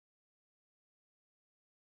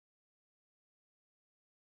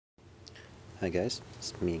Hi guys,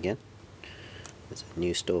 it's me again. It's a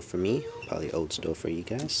new stove for me, probably old stove for you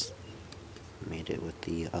guys. Made it with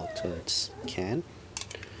the Altoids can,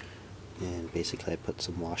 and basically I put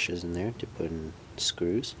some washers in there to put in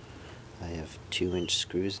screws. I have 2-inch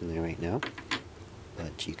screws in there right now,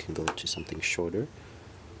 but you can go to something shorter,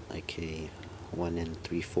 like a 1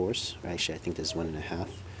 3/4, or actually I think this is 1 1/2.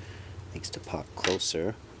 Makes the pot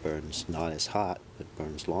closer, burns not as hot, but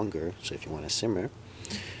burns longer, so if you want to simmer.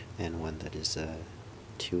 And one that is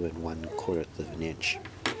 2 1/4 of an inch.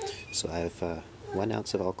 So I have 1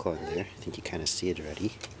 ounce of alcohol in there. I think you kind of see it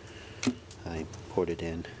already. I poured it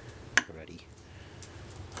in already.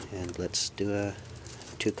 And let's do a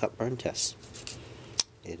 2-cup burn test.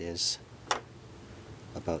 It is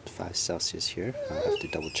about 5 Celsius here. I'll have to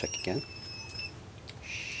double check again.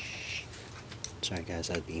 Sorry guys,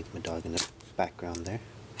 that'd be my dog in the background there.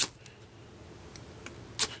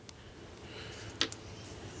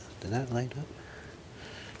 Did that light up?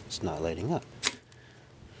 It's not lighting up.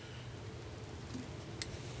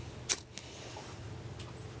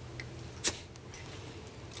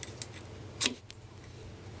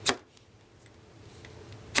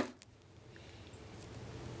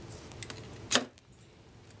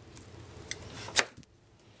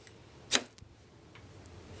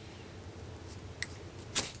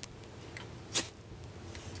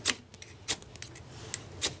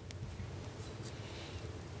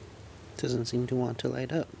 Doesn't seem to want to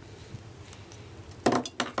light up.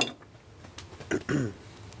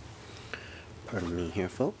 Pardon me here,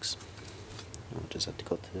 folks. I'll just have to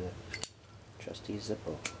go to the trusty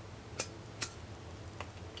Zippo.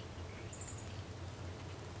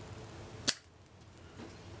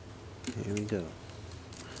 Here we go.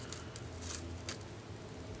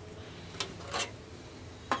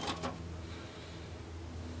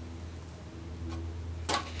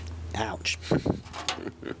 Ouch.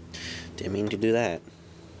 Didn't mean to do that.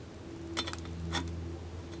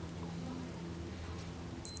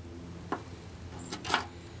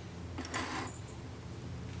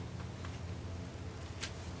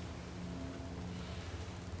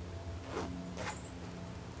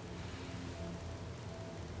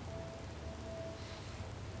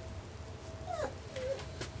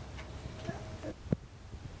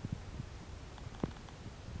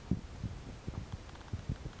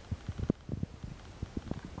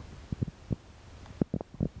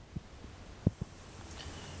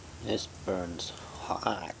 This burns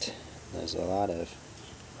hot. There's a lot of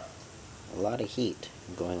heat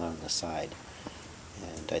going on the side,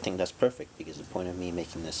 and I think that's perfect because the point of me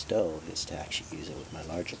making this stove is to actually use it with my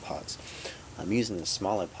larger pots. I'm using the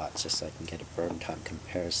smaller pots just so I can get a burn time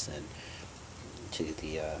comparison to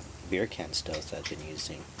the beer can stoves that I've been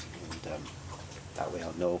using, and that way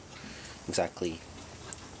I'll know exactly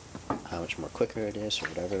how much more quicker it is or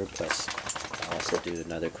whatever. Plus I'll also do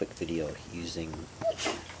another quick video using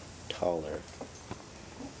taller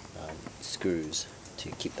screws to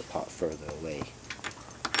keep the pot further away.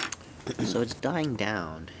 So it's dying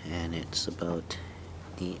down, and it's about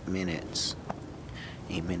 8 minutes,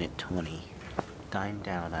 8 minute 20. Dying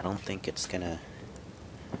down. I don't think it's gonna,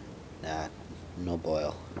 no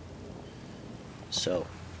boil. So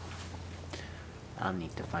I'll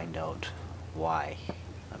need to find out why.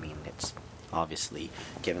 I mean, it's obviously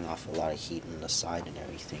giving off a lot of heat on the side and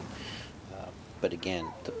everything. But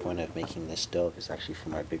again, the point of making this stove is actually for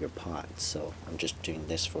my bigger pots, so I'm just doing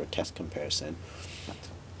this for a test comparison.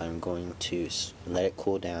 I'm going to let it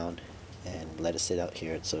cool down and let it sit out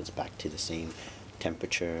here so it's back to the same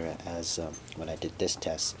temperature as when I did this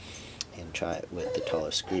test, and try it with the taller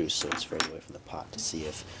screws so it's further away from the pot to see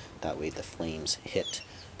if that way the flames hit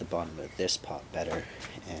the bottom of this pot better,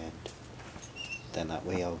 and then that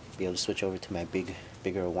way I'll be able to switch over to my bigger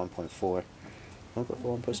 1.4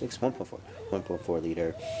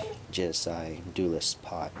 liter GSI Duelist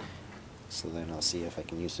pot. So then I'll see if I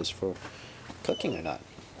can use this for cooking or not.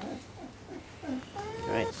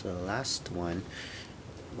 Alright, so the last one,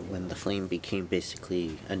 when the flame became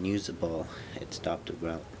basically unusable, it stopped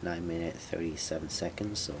around 9 minutes 37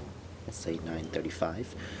 seconds, so let's say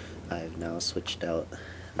 9:35. I've now switched out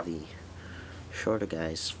the shorter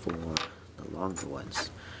guys for the longer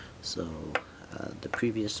ones. So the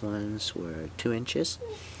previous ones were 2 inches,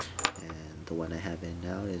 and the one I have in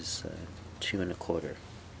now is 2 1/4.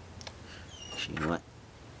 Actually, you know what?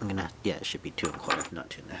 It should be 2 1/4, not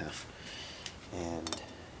 2 1/2. And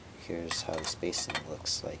here's how the spacing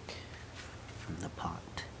looks like from the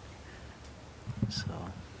pot.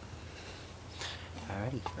 So,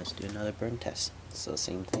 alrighty, let's do another burn test. So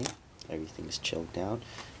same thing. Everything's chilled down.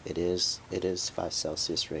 It is 5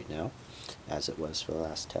 Celsius right now, as it was for the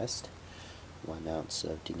last test. 1 ounce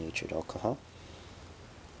of denatured alcohol.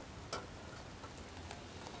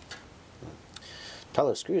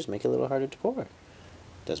 taller screws make it a little harder to pour.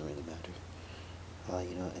 Doesn't really matter.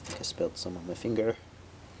 You know, I think I spilled some on my finger.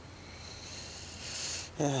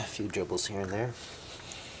 A few dribbles here and there.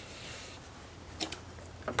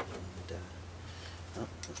 And, oh,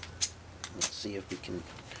 let's see if we can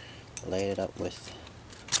lay it up with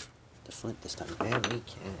the flint this time. And we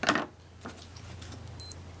can.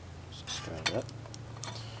 Just stir it up.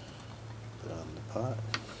 Put it on the pot.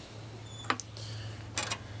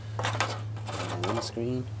 On the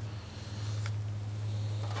windscreen.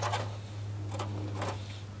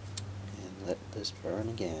 And let this burn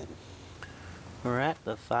again. We're at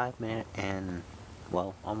the 5-minute and,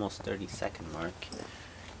 well, almost 30-second mark.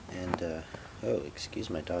 And, oh, excuse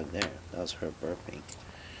my dog there. That was her burping.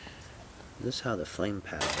 This is how the flame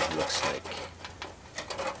pattern looks like.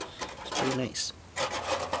 It's pretty nice.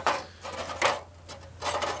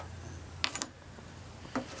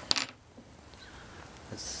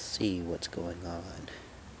 Let's see what's going on.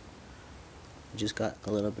 Just got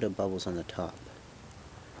a little bit of bubbles on the top.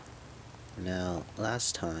 Now,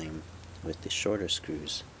 last time with the shorter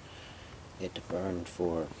screws, it burned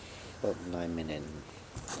for about 9 minutes and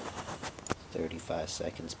 35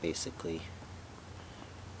 seconds basically.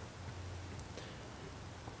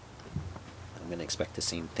 I'm going to expect the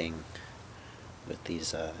same thing with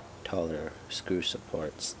these taller screw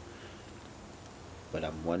supports, but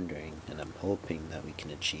I'm wondering and I'm hoping that we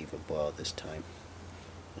can achieve a boil this time.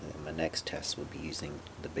 And my next test will be using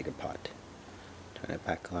the bigger pot. Turn it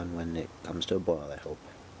back on when it comes to a boil, I hope.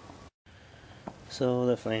 So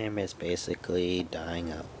the flame is basically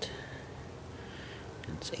dying out.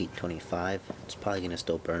 It's 8:25. It's probably going to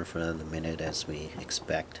still burn for another minute as we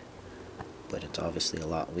expect, but it's obviously a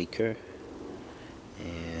lot weaker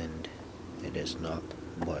and it is not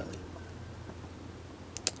boiling.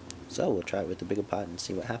 So we'll try it with the bigger pot and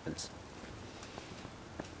see what happens.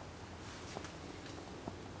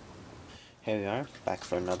 Here we are, back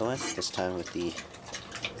for another one, this time with the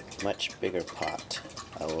much bigger pot.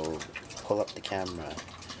 I will pull up the camera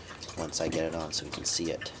once I get it on so we can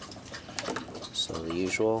see it. So the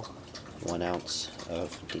usual 1 ounce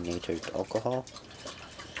of denatured alcohol,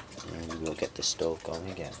 and we'll get the stove going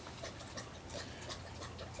again.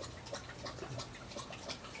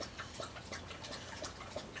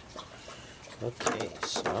 Okay,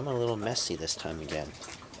 so I'm a little messy this time again.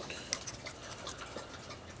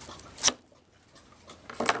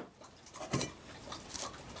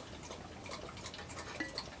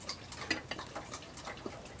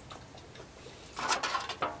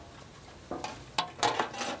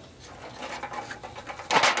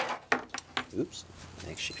 Oops,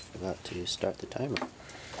 I actually forgot to start the timer.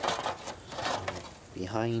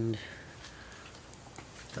 Behind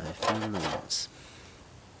by a few minutes.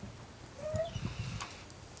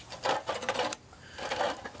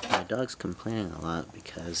 My dog's complaining a lot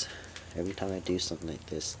because every time I do something like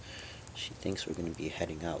this, she thinks we're going to be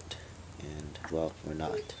heading out, and well, we're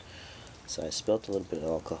not. So I spilled a little bit of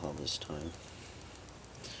alcohol this time.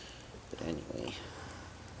 But anyway,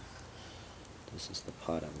 this is the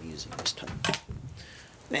pot I'm using this time.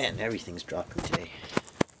 Man, everything's dropping today.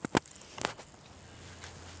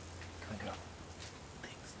 Come on, go.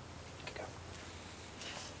 Thanks.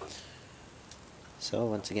 Go. So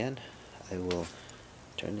once again, I will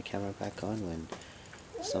turn the camera back on when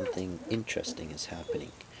something interesting is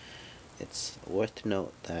happening. It's worth to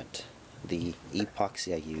note that the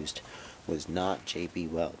epoxy I used was not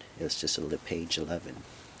JB Weld. It was just a Lepage 11.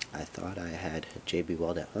 I thought I had JB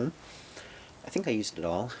Weld at home. I think I used it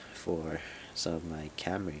all for some of my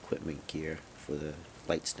camera equipment gear for the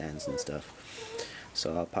light stands and stuff.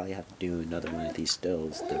 So I'll probably have to do another one of these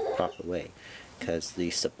stoves the proper way, because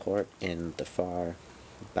the support in the far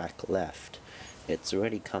back left, it's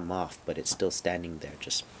already come off, but it's still standing there,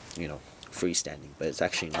 just, you know, freestanding, but it's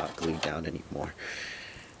actually not glued down anymore.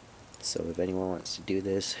 So if anyone wants to do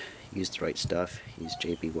this, use the right stuff, use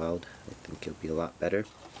JB Weld. I think it'll be a lot better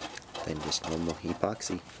than just normal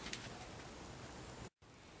epoxy.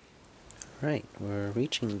 Right, we're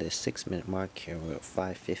reaching the 6-minute mark here. We're at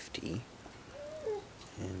 5:50,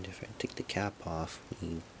 and if I take the cap off,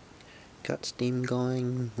 we got steam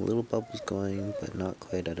going, little bubbles going, but not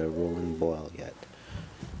quite at a rolling boil yet.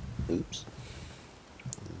 Oops.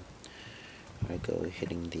 There I go,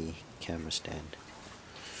 hitting the camera stand.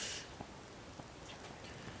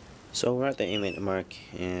 So we're at the 8-minute mark,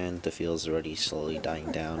 and the field's already slowly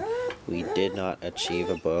dying down. We did not achieve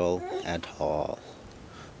a boil at all,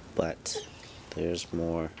 but there's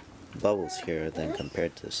more bubbles here than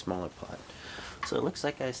compared to the smaller pot. So it looks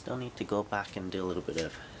like I still need to go back and do a little bit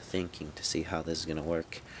of thinking to see how this is going to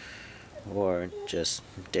work, or just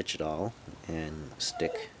ditch it all and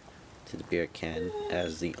stick to the beer can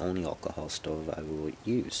as the only alcohol stove I will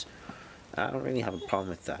use. I don't really have a problem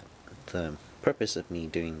with that. The purpose of me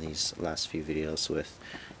doing these last few videos with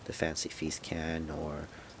the Fancy Feast can or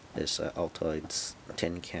this Altoids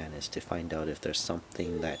tin can is to find out if there's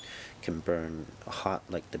something that can burn hot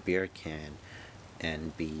like the beer can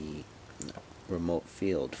and be remote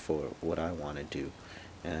field for what I want to do.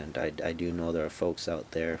 And I do know there are folks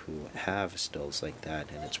out there who have stoves like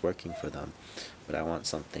that and it's working for them, but I want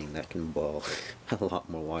something that can boil a lot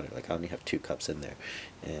more water. Like I only have 2 cups in there,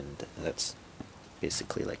 and that's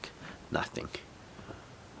basically like nothing.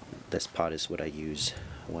 This pot is what I use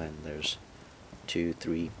when there's 2,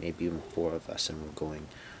 3, maybe even 4 of us and we're going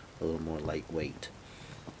a little more lightweight.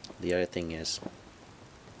 The other thing is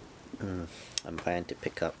I'm planning to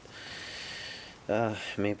pick up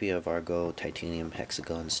maybe a Vargo titanium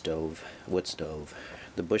hexagon stove, wood stove,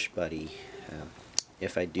 the Bush Buddy.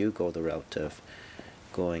 If I do go the route of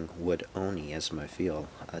going wood only as my feel,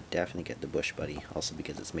 I'd definitely get the Bush Buddy, also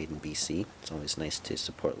because it's made in BC. It's always nice to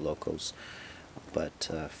support locals. But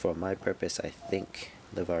for my purpose, I think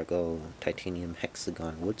the Vargo titanium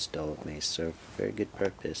hexagon wood stove may serve a very good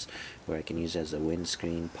purpose, where I can use it as a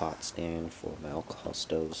windscreen pot stand for my alcohol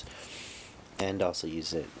stoves and also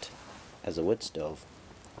use it as a wood stove.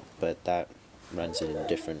 But that runs into a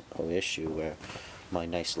different whole issue where my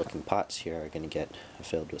nice looking pots here are going to get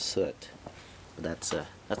filled with soot. But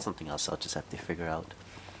that's something else I'll just have to figure out.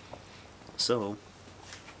 So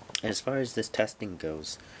as far as this testing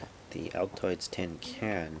goes, the Altoids tin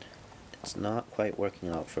can, it's not quite working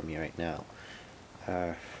out for me right now.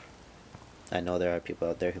 I know there are people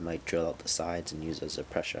out there who might drill out the sides and use it as a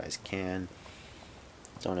pressurized can.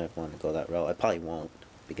 Don't ever want to go that route. I probably won't,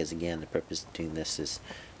 because again, the purpose of doing this is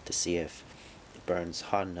to see if it burns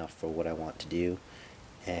hot enough for what I want to do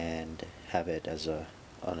and have it as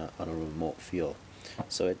on a remote fuel.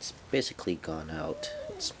 So it's basically gone out.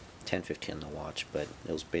 It's 10:50 on the watch, but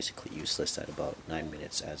it was basically useless at about 9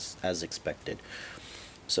 minutes as expected.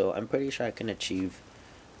 So I'm pretty sure I can achieve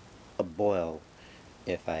a boil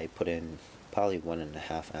if I put in probably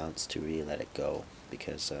 1.5 ounces to really let it go,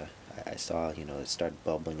 because I saw, you know, it started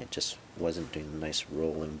bubbling. It just wasn't doing the nice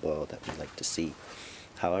rolling boil that we like to see.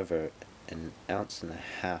 However, 1.5 ounces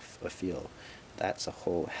of fuel, that's a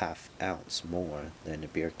whole ½ ounce more than a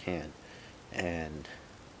beer can, and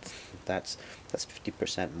that's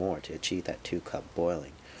 50% more to achieve that 2-cup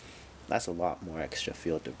boiling. That's a lot more extra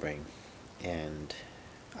fuel to bring, and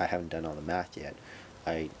I haven't done all the math yet.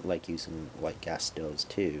 I like using white gas stoves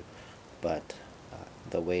too, but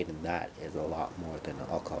the weight in that is a lot more than an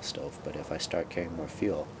alcohol stove. But if I start carrying more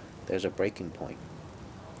fuel, there's a breaking point.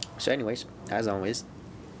 So anyways, as always,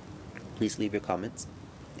 please leave your comments.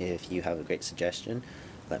 If you have a great suggestion,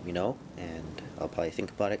 let me know, and I'll probably think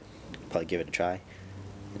about it, probably give it a try.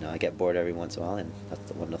 You know, I get bored every once in a while, and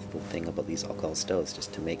that's the wonderful thing about these alcohol stoves,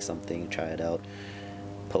 just to make something, try it out,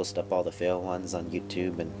 post up all the fail ones on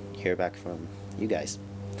YouTube, and hear back from you guys.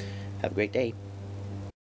 Have a great day.